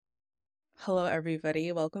Hello,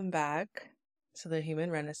 everybody. Welcome back to the Human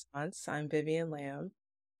Renaissance. I'm Vivian Lamb.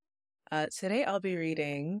 Today, I'll be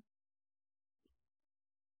reading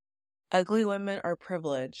Ugly Women Are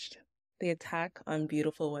Privileged, The Attack on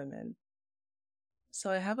Beautiful Women. So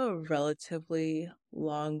I have a relatively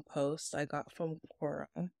long post I got from Quora.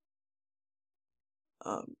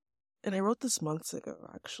 And I wrote this months ago,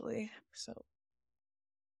 actually. So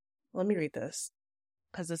let me read this,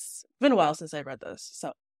 because it's been a while since I read this.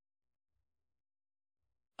 So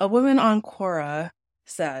a woman on Quora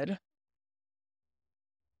said,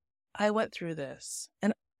 I went through this,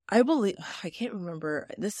 and I believe I can't remember.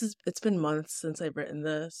 It's been months since I've written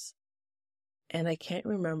this, and I can't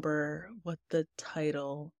remember what the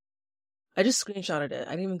title. I just screenshotted it.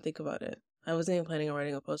 I didn't even think about it. I wasn't even planning on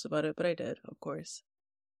writing a post about it, but I did, of course.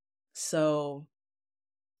 So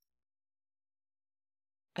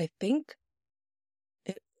I think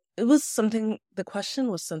it was something. The question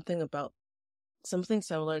was something about something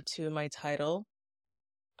similar to my title,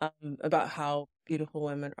 about how beautiful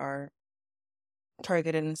women are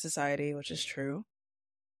targeted in society, which is true.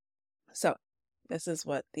 So this is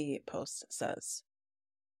what the post says.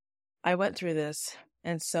 I went through this,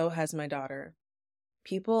 and so has my daughter.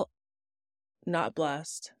 People not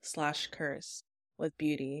blessed/cursed with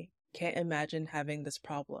beauty can't imagine having this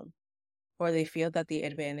problem, or they feel that the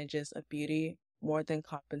advantages of beauty more than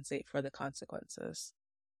compensate for the consequences.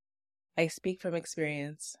 I speak from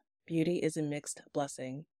experience. Beauty is a mixed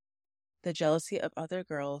blessing. The jealousy of other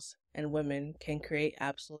girls and women can create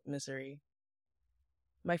absolute misery.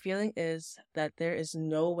 My feeling is that there is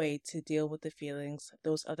no way to deal with the feelings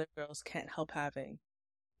those other girls can't help having.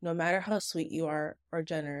 No matter how sweet you are, or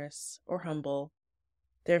generous, or humble,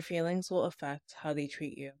 their feelings will affect how they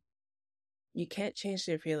treat you. You can't change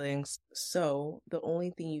their feelings, so the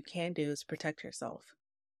only thing you can do is protect yourself.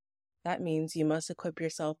 That means you must equip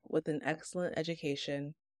yourself with an excellent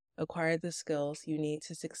education, acquire the skills you need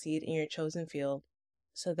to succeed in your chosen field,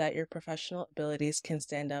 so that your professional abilities can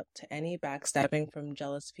stand up to any backstabbing from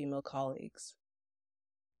jealous female colleagues.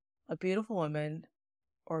 A beautiful woman,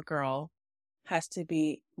 or girl, has to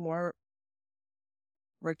be more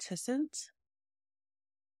reticent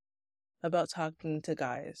about talking to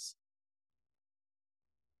guys.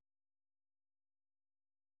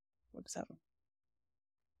 What's up?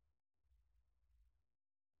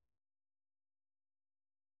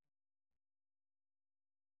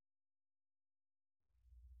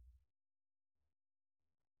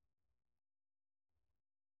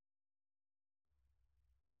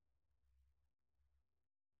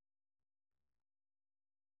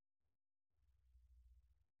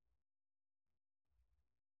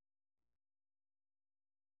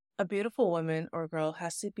 A beautiful woman or girl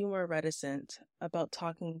has to be more reticent about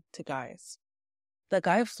talking to guys. The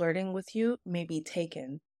guy flirting with you may be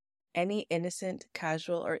taken. Any innocent,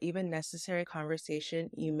 casual, or even necessary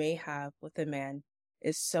conversation you may have with a man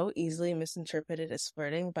is so easily misinterpreted as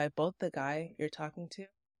flirting by both the guy you're talking to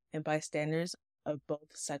and by standards of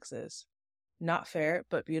both sexes. Not fair,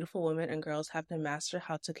 but beautiful women and girls have to master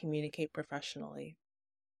how to communicate professionally.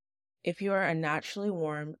 If you are a naturally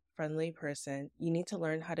warm, friendly person, you need to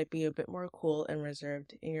learn how to be a bit more cool and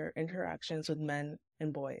reserved in your interactions with men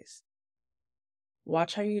and boys.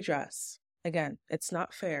 Watch how you dress. Again, it's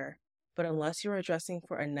not fair, but unless you are dressing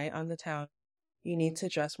for a night on the town, you need to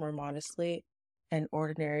dress more modestly and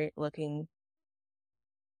ordinary looking.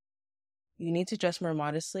 You need to dress more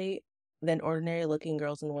modestly than ordinary looking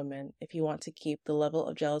girls and women if you want to keep the level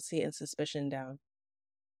of jealousy and suspicion down.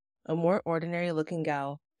 A more ordinary looking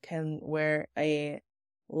gal can wear a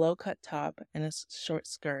low cut top and a short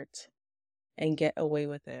skirt and get away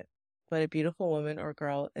with it. But a beautiful woman or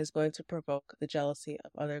girl is going to provoke the jealousy of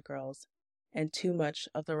other girls and too much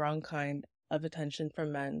of the wrong kind of attention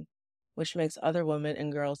from men, which makes other women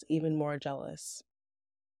and girls even more jealous.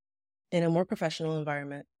 In a more professional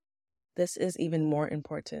environment, this is even more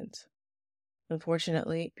important.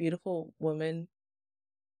 Unfortunately, beautiful women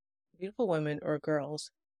or girls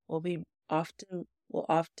will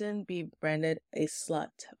often be branded a slut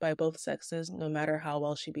by both sexes, no matter how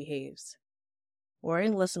well she behaves.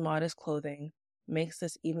 Wearing less modest clothing makes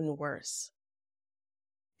this even worse.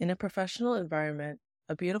 In a professional environment,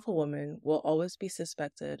 a beautiful woman will always be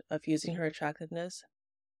suspected of using her attractiveness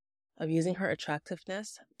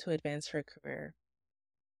to advance her career.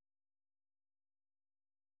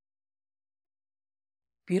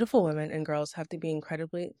 Beautiful women and girls have to be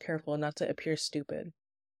incredibly careful not to appear stupid.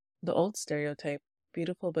 The old stereotype,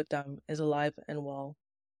 beautiful but dumb, is alive and well.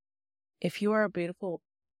 If you are a beautiful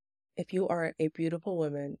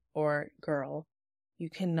woman or girl, you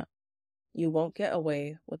can You won't get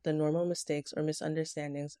away with the normal mistakes or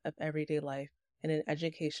misunderstandings of everyday life in an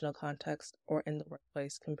educational context or in the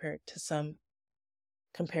workplace compared to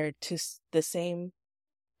the same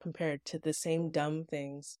dumb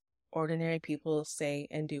things ordinary people say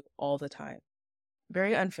and do all the time.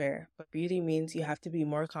 Very unfair, but beauty means you have to be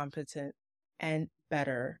more competent and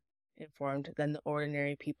better informed than the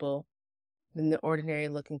ordinary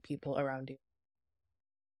looking people around you.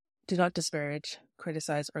 Do not disparage,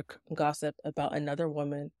 criticize, or gossip about another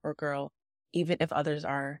woman or girl, even if others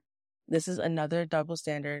are. This is another double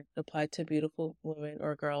standard applied to beautiful women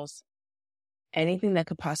or girls. Anything that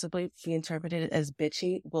could possibly be interpreted as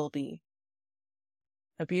bitchy will be.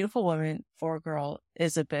 A beautiful woman or girl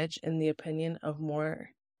is a bitch in the opinion of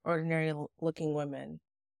more ordinary looking women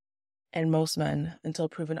and most men until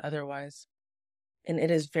proven otherwise. And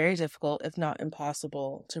it is very difficult, if not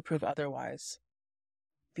impossible, to prove otherwise.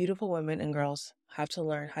 Beautiful women and girls have to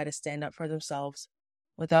learn how to stand up for themselves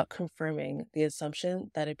without confirming the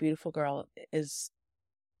assumption that a beautiful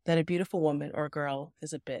woman or girl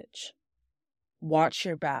is a bitch. Watch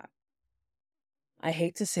your back. I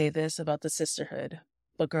hate to say this about the sisterhood,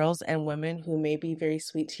 but girls and women who may be very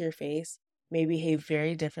sweet to your face may behave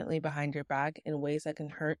very differently behind your back in ways that can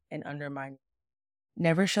hurt and undermine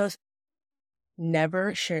you.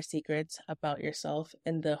 Never share secrets about yourself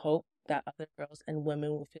in the hope that other girls and women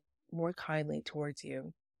will feel more kindly towards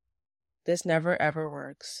you. This never ever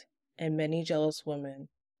works, and many jealous women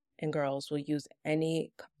and girls will use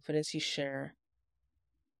any confidence you share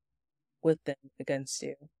with them against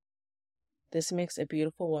you. This makes a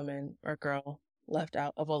beautiful woman or girl left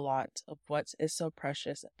out of a lot of what is so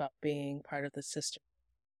precious about being part of the sisterhood.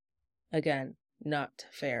 Again, not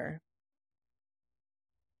fair.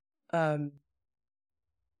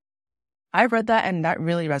 I read that and that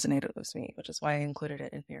really resonated with me, which is why I included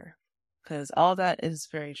it in here, because all that is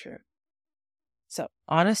very true. So,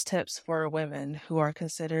 honest tips for women who are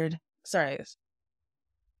considered,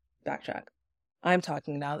 backtrack. I'm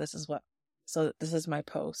talking now. This is my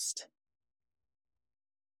post.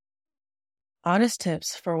 Honest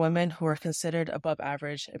tips for women who are considered above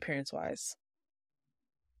average appearance-wise.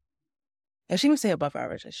 I shouldn't even say above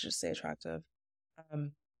average. I should just say attractive.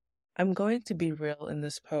 I'm going to be real in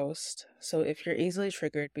this post, so if you're easily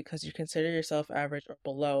triggered because you consider yourself average or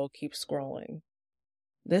below, keep scrolling.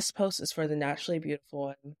 This post is for the naturally beautiful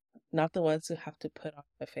one, not the ones who have to put on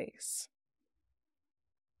a face.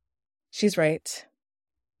 She's right.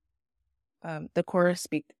 The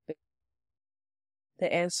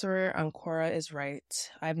answerer on Quora is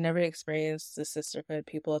right. I've never experienced the sisterhood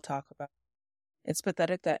people talk about. It's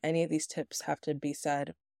pathetic that any of these tips have to be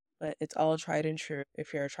said, but it's all tried and true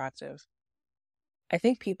if you're attractive. I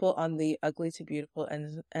think people on the ugly to beautiful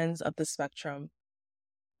ends of the spectrum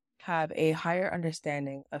have a higher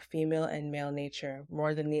understanding of female and male nature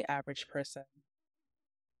more than the average person.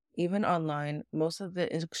 Even online, most of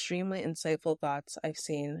the extremely insightful thoughts I've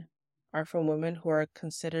seen are from women who are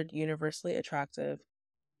considered universally attractive,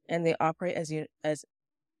 and they operate as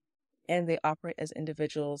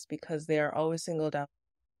individuals because they are always singled out,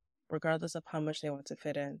 regardless of how much they want to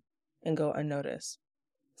fit in and go unnoticed.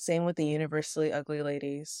 Same with the universally ugly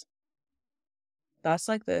ladies. Thoughts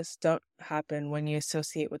like this don't happen when you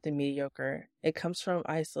associate with the mediocre. It comes from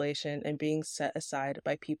isolation and being set aside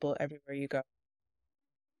by people everywhere you go.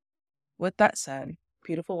 With that said,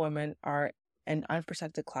 beautiful women are an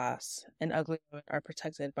unprotected class, and ugly women are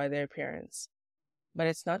protected by their appearance. But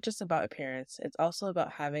it's not just about appearance, it's also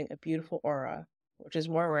about having a beautiful aura, which is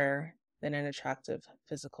more rare than an attractive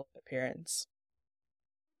physical appearance.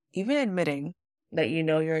 Even admitting that you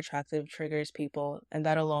know you're attractive triggers people, and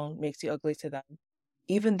that alone makes you ugly to them,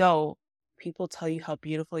 even though people tell you how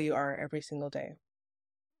beautiful you are every single day.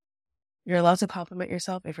 You're allowed to compliment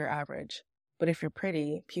yourself if you're average, but if you're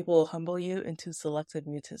pretty, people will humble you into selective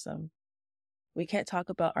mutism. We can't talk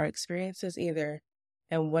about our experiences either,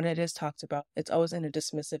 and when it is talked about, it's always in a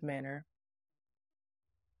dismissive manner.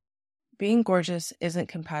 Being gorgeous isn't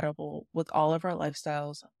compatible with all of our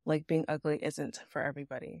lifestyles, like being ugly isn't for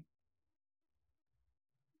everybody.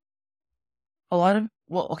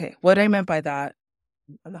 What I meant by that,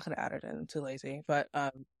 I'm not going to add it in, I'm too lazy, but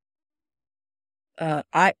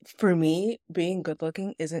for me, being good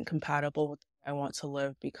looking isn't compatible with I want to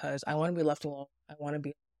live because I want to be left alone.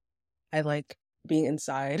 I like being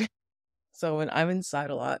inside. So when I'm inside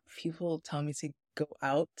a lot, people tell me to go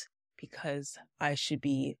out because I should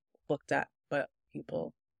be looked at by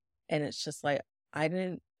people. And it's just like, I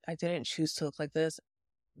didn't choose to look like this.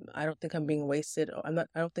 I don't think I'm being wasted. I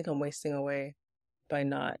don't think I'm wasting away by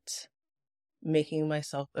not making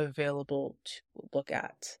myself available to look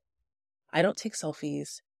at. I don't take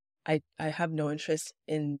selfies. I have no interest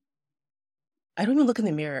in. I don't even look in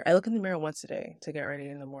the mirror. I look in the mirror once a day to get ready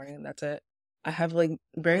in the morning, and that's it. I have like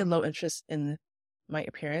very low interest in my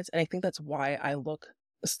appearance, and I think that's why I look.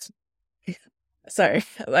 Sorry,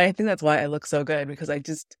 I think that's why I look so good because I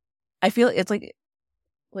feel it's like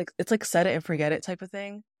it's like set it and forget it type of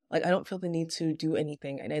thing. Like I don't feel the need to do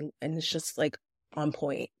anything, and it's just like on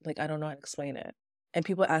point. Like I don't know how to explain it, and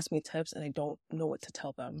people ask me tips, and I don't know what to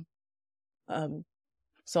tell them. Um,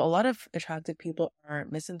 so a lot of attractive people are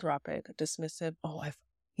misanthropic, dismissive. Oh, I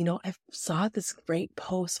saw this great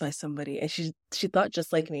post by somebody, and she thought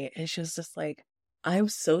just like me, and she was just like, I'm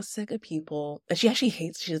so sick of people. And she actually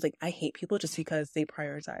hates. She's like, I hate people just because they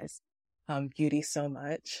prioritize beauty so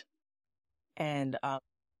much, and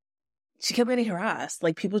she kept getting harassed.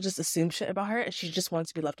 Like people just assume shit about her, and she just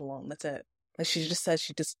wants to be left alone. That's it. Like she just says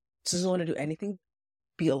she just doesn't want to do anything,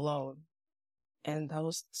 be alone, and that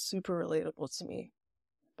was super relatable to me.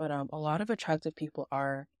 But a lot of attractive people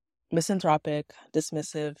are misanthropic,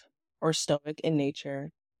 dismissive, or stoic in nature.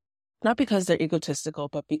 Not because they're egotistical,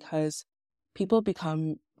 but because people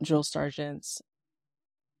become drill sergeants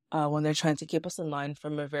when they're trying to keep us in line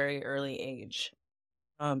from a very early age.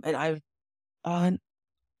 And uh,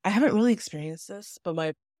 I haven't really experienced this, but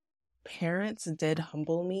my parents did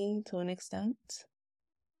humble me to an extent.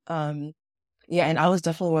 Um, yeah, and I was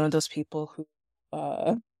definitely one of those people who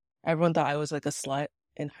everyone thought I was like a slut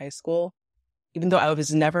in high school, even though I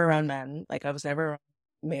was never around men. Like I was never around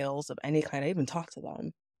males of any kind. I even talked to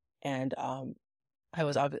them, and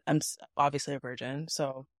obviously a virgin,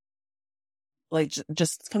 so like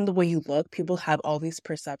just from the way you look, people have all these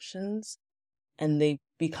perceptions, and they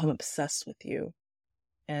become obsessed with you,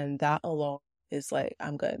 and that alone is like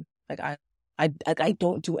I'm good. Like I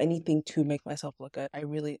don't do anything to make myself look good. I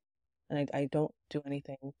don't do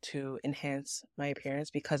anything to enhance my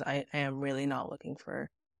appearance because I am really not looking for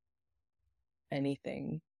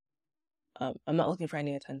anything. I'm not looking for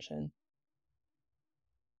any attention.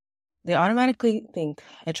 They automatically think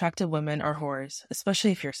attractive women are whores,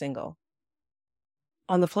 especially if you're single.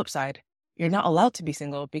 On the flip side, you're not allowed to be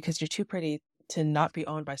single because you're too pretty to not be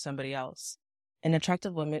owned by somebody else. An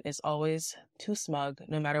attractive woman is always too smug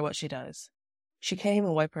no matter what she does. She can't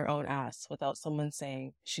even wipe her own ass without someone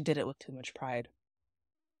saying she did it with too much pride.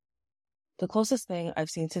 The closest thing I've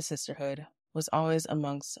seen to sisterhood was always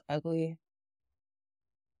amongst average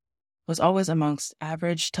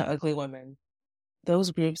to ugly women. Those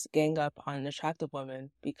groups gang up on an attractive woman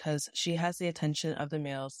because she has the attention of the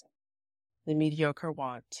males the mediocre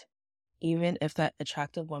want, even if that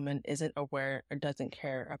attractive woman isn't aware or doesn't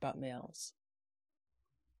care about males.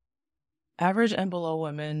 Average and below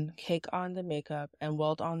women cake on the makeup and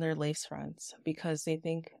weld on their lace fronts because they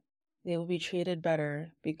think they will be treated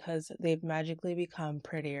better because they've magically become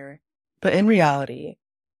prettier. But in reality,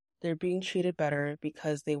 they're being treated better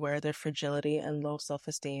because they wear their fragility and low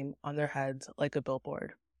self-esteem on their heads like a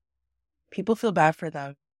billboard. People feel bad for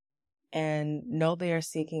them and know they are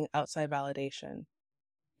seeking outside validation.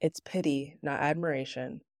 It's pity, not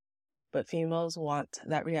admiration. But females want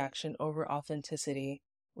that reaction over authenticity,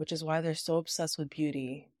 which is why they're so obsessed with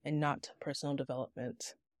beauty and not personal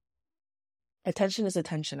development. Attention is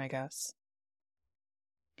attention, I guess.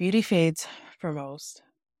 Beauty fades for most.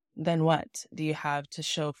 Then what do you have to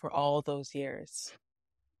show for all those years?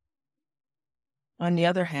 On the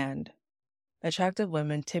other hand, attractive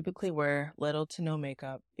women typically wear little to no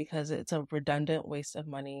makeup because it's a redundant waste of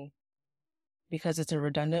money, because it's a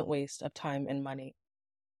redundant waste of time and money.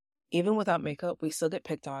 Even without makeup, we still get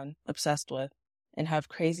picked on, obsessed with, and have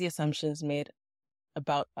crazy assumptions made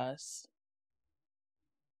about us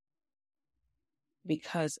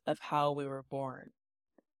because of how we were born.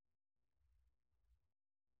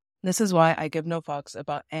 This is why I give no fucks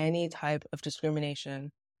about any type of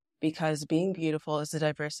discrimination, because being beautiful is a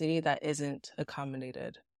diversity that isn't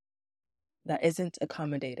accommodated.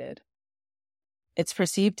 It's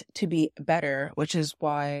perceived to be better, which is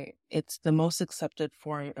why it's the most accepted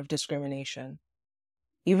form of discrimination.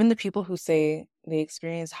 Even the people who say they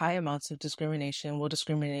experience high amounts of discrimination will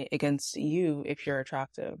discriminate against you if you're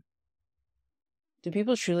attractive. Do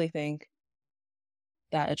people truly think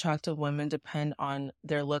that attractive women depend on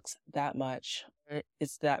their looks that much, or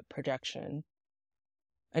is that projection?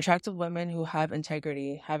 Attractive women who have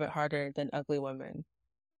integrity have it harder than ugly women,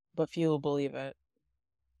 but few will believe it.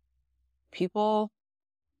 People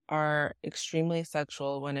are extremely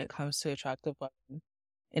sexual when it comes to attractive women.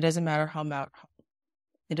 It doesn't matter how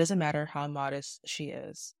modest she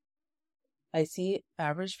is. I see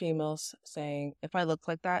average females saying, if I look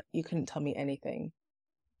like that, you couldn't tell me anything.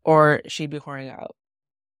 Or she'd be whoring out.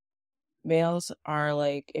 Males are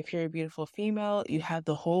like, if you're a beautiful female, you have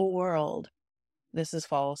the whole world. This is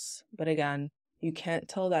false. But again, you can't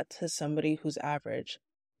tell that to somebody who's average,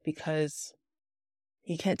 because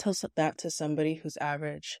you can't tell that to somebody who's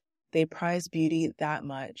average. They prize beauty that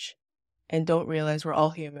much and don't realize we're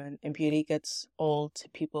all human, and beauty gets old to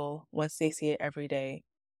people once they see it every day.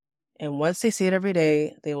 And once they see it every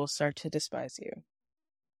day, they will start to despise you.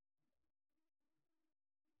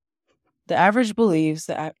 The average believes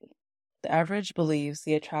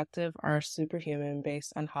the attractive are superhuman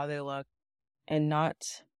based on how they look and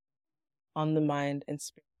not on the mind and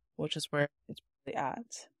spirit, which is where it's really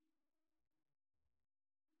at.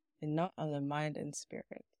 And not on the mind and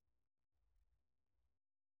spirit.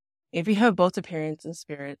 If you have both appearance and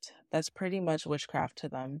spirit, that's pretty much witchcraft to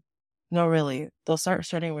them. No, really. They'll start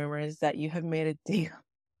spreading rumors that you have made a deal.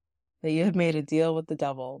 That you have made a deal with the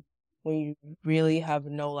devil when you really have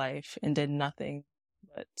no life and did nothing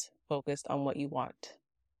but focused on what you want.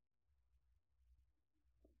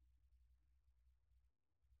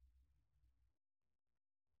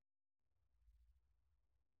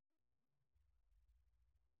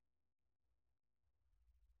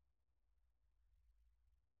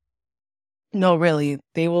 No, really.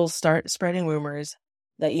 They will start spreading rumors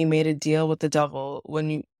that you made a deal with the devil when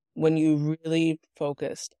you really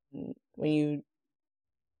focused, when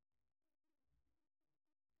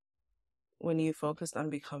you focused on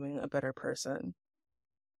becoming a better person.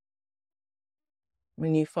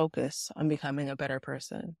 When you focus on becoming a better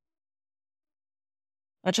person.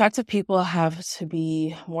 Attractive people have to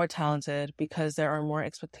be more talented because there are more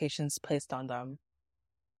expectations placed on them.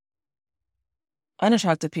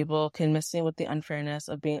 Unattractive people can miss with the unfairness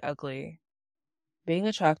of being ugly. Being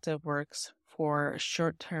attractive works for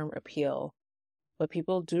short-term appeal, but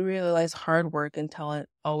people do realize hard work and talent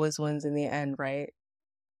always wins in the end, right?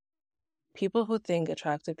 People who think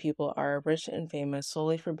attractive people are rich and famous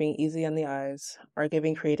solely for being easy on the eyes are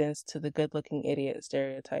giving credence to the good-looking idiot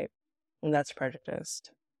stereotype, and that's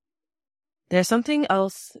prejudiced. There's something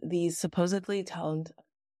else these supposedly talented.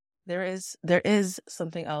 There is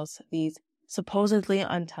something else these supposedly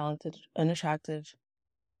untalented, unattractive.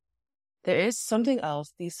 There is something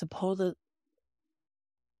else these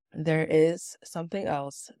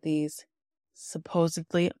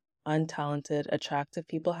supposedly untalented, attractive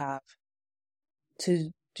people have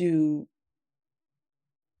to do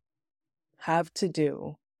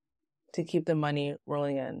to keep the money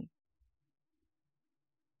rolling in.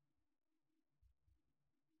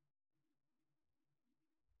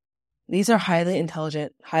 These are highly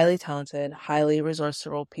intelligent, highly talented, highly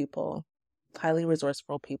resourceful people.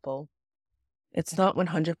 It's not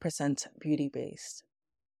 100% beauty-based.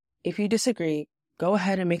 If you disagree, go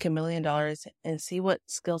ahead and make $1 million and see what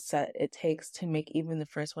skill set it takes to make even the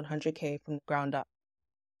first 100K from the ground up.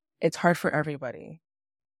 It's hard for everybody.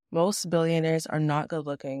 Most billionaires are not good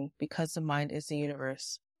looking because the mind is the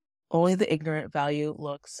universe. Only the ignorant value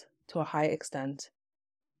looks to a high extent.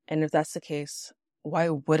 And if that's the case, why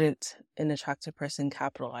wouldn't an attractive person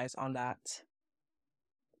capitalize on that?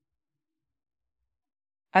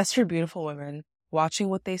 As for beautiful women, watching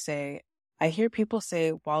what they say, I hear people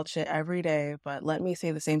say wild shit every day, but let me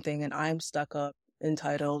say the same thing and I'm stuck up,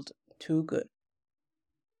 entitled, too good.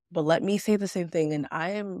 But let me say the same thing and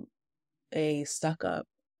I am a stuck up,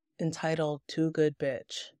 entitled, too good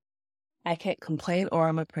bitch. I can't complain or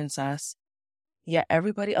I'm a princess, yet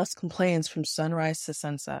everybody else complains from sunrise to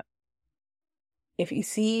sunset. If you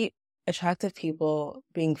see attractive people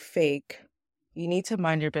being fake, you need to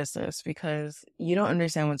mind your business because you don't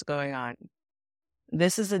understand what's going on.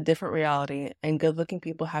 This is a different reality, and good-looking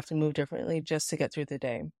people have to move differently just to get through the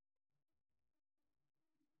day.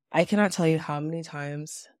 I cannot tell you how many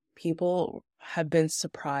times people have been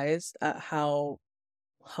surprised at how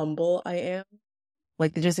humble I am.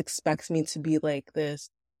 Like, they just expect me to be like this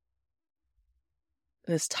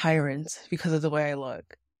tyrant because of the way I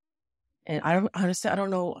look. And I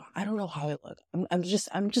don't know how I look. I'm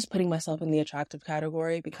just putting myself in the attractive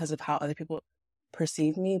category because of how other people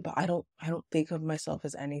perceive me, but I don't think of myself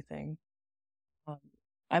as anything.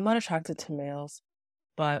 I'm not attracted to males,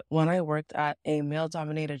 but when I worked at a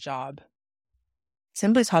male-dominated job,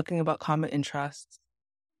 simply talking about common interests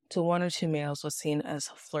to one or two males was seen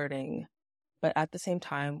as flirting. But at the same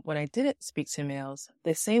time, when I didn't speak to males,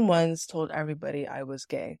 the same ones told everybody I was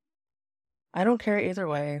gay. I don't care either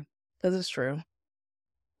way, because it's true.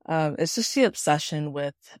 It's just the obsession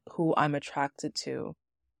with who I'm attracted to,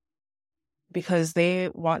 because they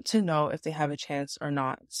want to know if they have a chance or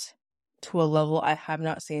not, to a level I have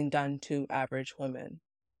not seen done to average women.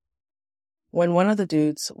 When one of the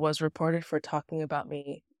dudes was reported for talking about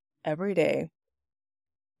me every day,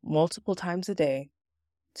 multiple times a day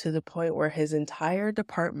to the point where his entire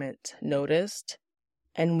department noticed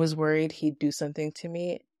and was worried he'd do something to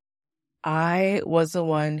me. I was the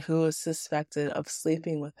one who was suspected of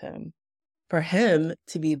sleeping with him. For him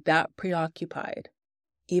to be that preoccupied,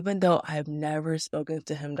 even though I've never spoken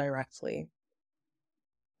to him directly.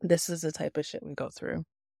 This is the type of shit we go through.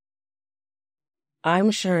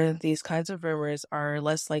 I'm sure these kinds of rumors are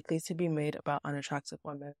less likely to be made about unattractive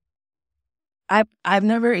women. I've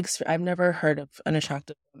never heard of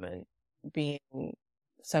unattractive women being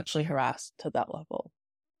sexually harassed to that level.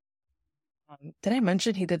 Did I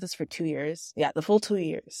mention he did this for 2 years? Yeah, the full 2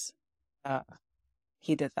 years.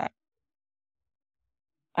 He did that.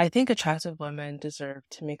 I think attractive women deserve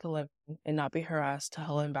to make a living and not be harassed to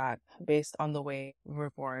hell and back based on the way we were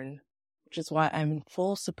born, which is why I'm in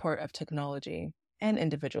full support of technology and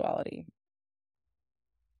individuality.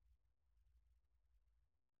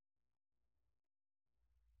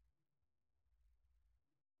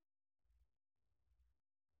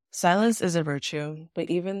 Silence is a virtue, but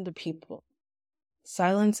even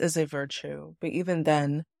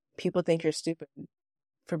then, people think you're stupid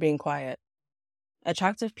for being quiet.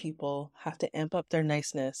 Attractive people have to amp up their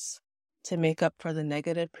niceness to make up for the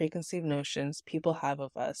negative preconceived notions people have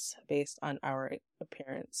of us based on our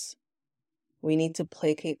appearance. We need to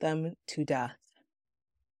placate them to death.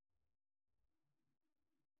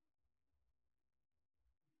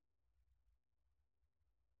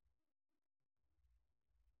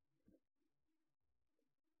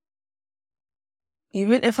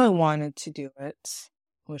 Even if I wanted to do it,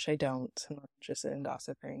 which I don't, I'm not interested in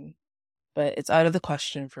gossiping, but it's out of the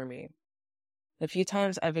question for me. The few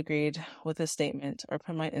times I've agreed with a statement or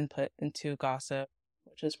put my input into gossip,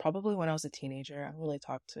 which is probably when I was a teenager, I don't really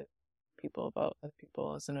talk to people about other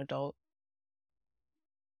people as an adult.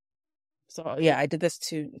 So yeah, I did this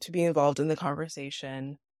to be involved in the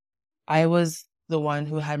conversation. I was the one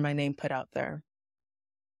who had my name put out there.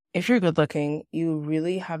 If you're good looking, you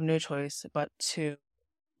really have no choice but to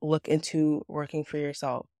look into working for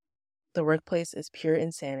yourself. The workplace is pure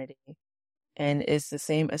insanity and is the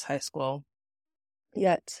same as high school.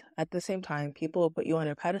 Yet, at the same time, people will put you on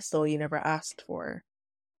a pedestal you never asked for.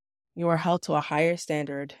 You are held to a higher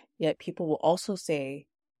standard, yet people will also say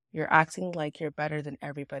you're acting like you're better than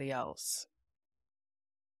everybody else.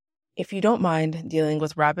 If you don't mind dealing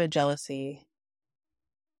with rabid jealousy,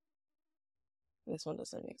 this one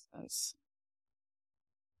doesn't make sense.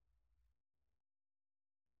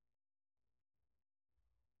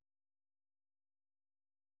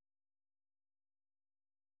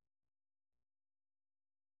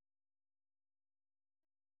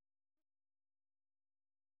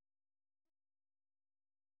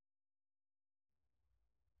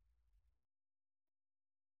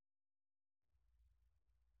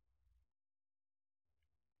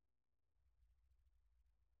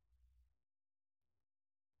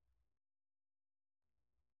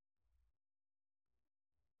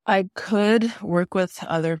 I could work with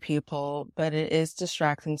other people, but it is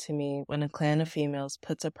distracting to me when a clan of females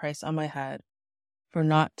puts a price on my head for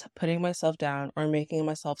not putting myself down or making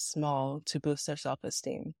myself small to boost their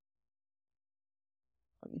self-esteem.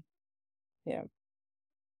 Yeah.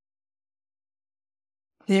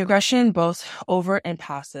 The aggression, both overt and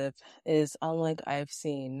passive, is unlike I've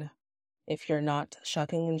seen if you're not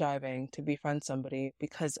shucking and jiving to befriend somebody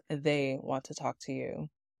because they want to talk to you.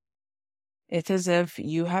 It's as if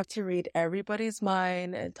you have to read everybody's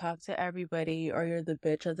mind and talk to everybody, or you're the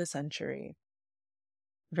bitch of the century.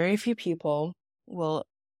 Very few people will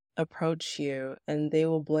approach you and they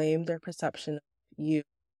will blame their perception of you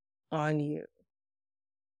on you.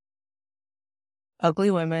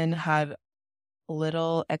 Ugly women have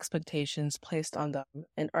little expectations placed on them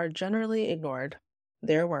and are generally ignored,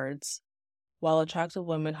 their words, while attractive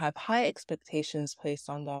women have high expectations placed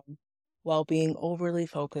on them while being overly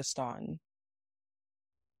focused on.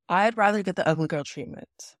 I'd rather get the ugly girl treatment.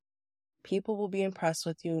 People will be impressed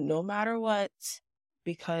with you no matter what,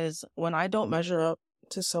 because when I don't measure up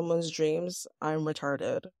to someone's dreams, I'm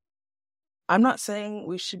retarded. I'm not saying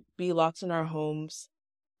we should be locked in our homes,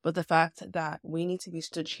 but the fact that we need to be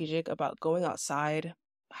strategic about going outside,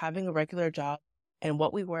 having a regular job, and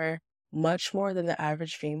what we wear much more than the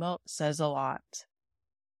average female says a lot.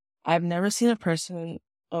 I've never seen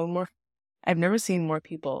more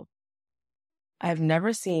people. I've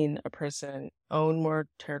never seen a person own more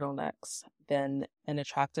turtlenecks than an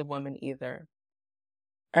attractive woman either.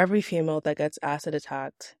 Every female that gets acid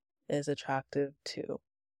attacked is attractive too.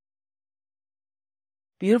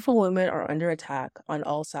 Beautiful women are under attack on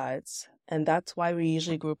all sides, and that's why we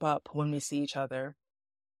usually group up when we see each other.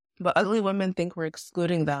 But ugly women think we're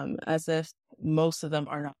excluding them, as if most of them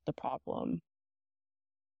are not the problem.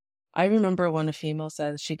 I remember when a female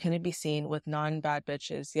said she couldn't be seen with non-bad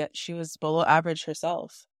bitches, yet she was below average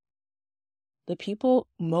herself. The people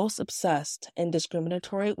most obsessed and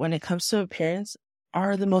discriminatory when it comes to appearance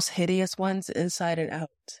are the most hideous ones inside and out.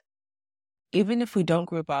 Even if we don't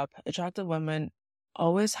group up, attractive women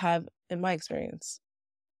always have, in my experience,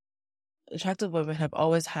 attractive women have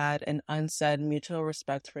always had an unsaid mutual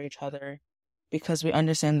respect for each other because we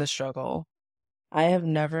understand the struggle. I have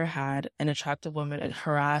never had an attractive woman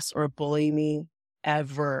harass or bully me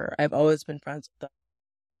ever. I've always been friends with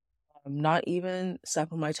them. Not even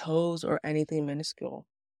step on my toes or anything minuscule.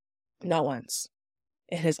 Not once.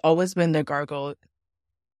 It has always been the gargoyle.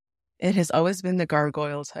 It has always been the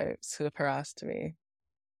gargoyle types who have harassed me.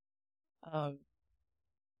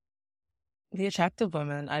 The attractive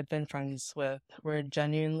women I've been friends with were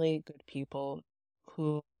genuinely good people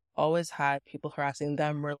who always had people harassing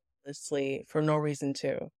them relentlessly for no reason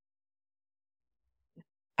too.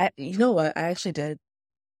 You know what? I actually did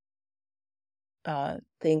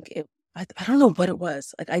think it. I don't know what it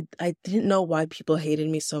was. Like I didn't know why people hated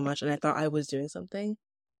me so much, and I thought I was doing something.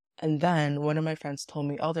 And then one of my friends told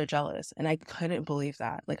me, "Oh, they're jealous," and I couldn't believe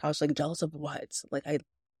that. Like I was like, jealous of what? Like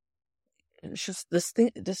it's just this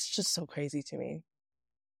thing. This is just so crazy to me.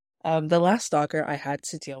 The last stalker I had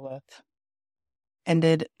to deal with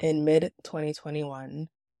ended in mid 2021.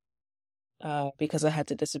 Because I had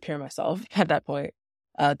to disappear myself at that point.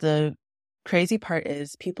 The crazy part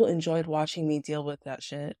is people enjoyed watching me deal with that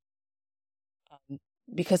shit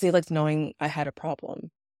because they liked knowing I had a problem.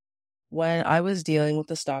 When I was dealing with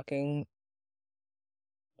the stalking,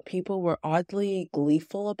 people were oddly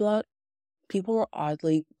gleeful about people were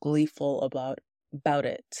oddly gleeful about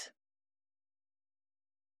it.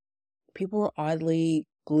 People were oddly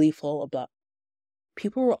gleeful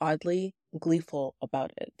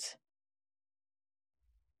about it.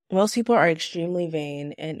 Most people are extremely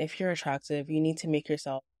vain, and if you're attractive, you need to make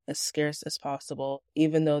yourself as scarce as possible,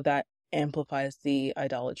 even though that amplifies the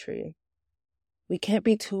idolatry. We can't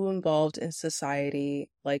be too involved in society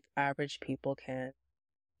like average people can,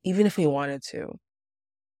 even if we wanted to.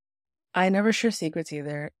 I never share secrets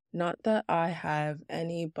either. Not that I have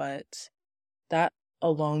any, but that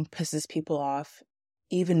alone pisses people off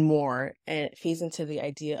even more, and it feeds into the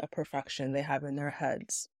idea of perfection they have in their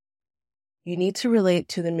heads. You need to relate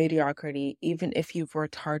to the mediocrity, even if you've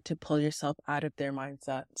worked hard to pull yourself out of their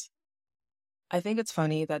mindset. I think it's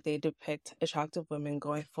funny that they depict attractive women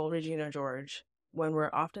going full Regina George when we're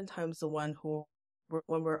oftentimes the ones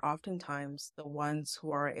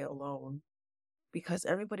who are alone, because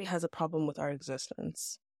everybody has a problem with our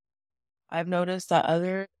existence. I've noticed that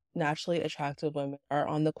other naturally attractive women are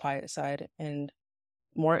on the quiet side and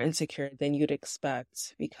more insecure than you'd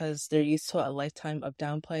expect because they're used to a lifetime of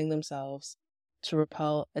downplaying themselves to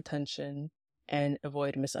repel attention and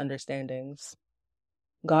avoid misunderstandings.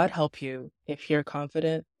 God help you if you're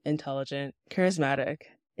confident, intelligent, charismatic,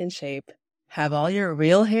 in shape, have all your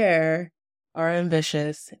real hair, are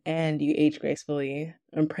ambitious, and you age gracefully.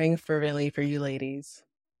 I'm praying fervently for you ladies.